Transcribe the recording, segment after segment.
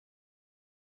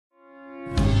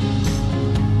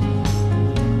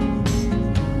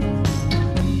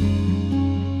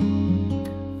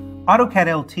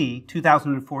AutoCAD LT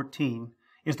 2014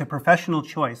 is the professional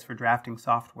choice for drafting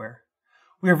software.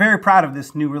 We are very proud of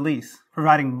this new release,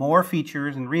 providing more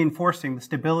features and reinforcing the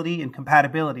stability and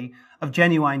compatibility of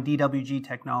genuine DWG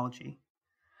technology.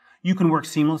 You can work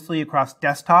seamlessly across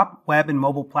desktop, web, and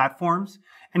mobile platforms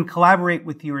and collaborate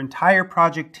with your entire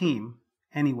project team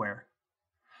anywhere.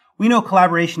 We know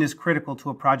collaboration is critical to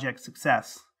a project's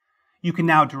success. You can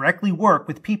now directly work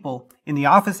with people in the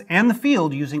office and the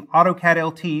field using AutoCAD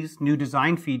LT's new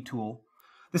design feed tool,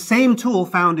 the same tool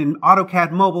found in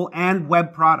AutoCAD mobile and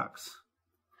web products.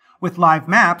 With live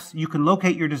maps, you can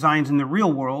locate your designs in the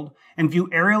real world and view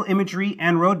aerial imagery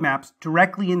and roadmaps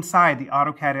directly inside the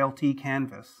AutoCAD LT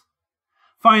canvas.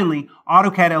 Finally,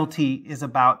 AutoCAD LT is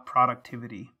about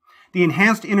productivity. The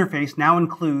enhanced interface now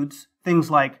includes things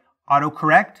like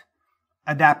autocorrect,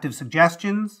 adaptive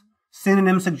suggestions,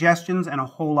 synonym suggestions, and a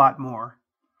whole lot more.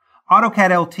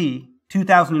 AutoCAD LT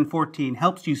 2014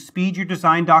 helps you speed your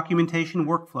design documentation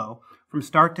workflow from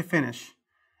start to finish.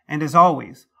 And as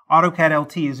always, AutoCAD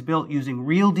LT is built using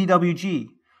real DWG,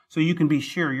 so you can be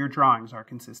sure your drawings are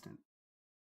consistent.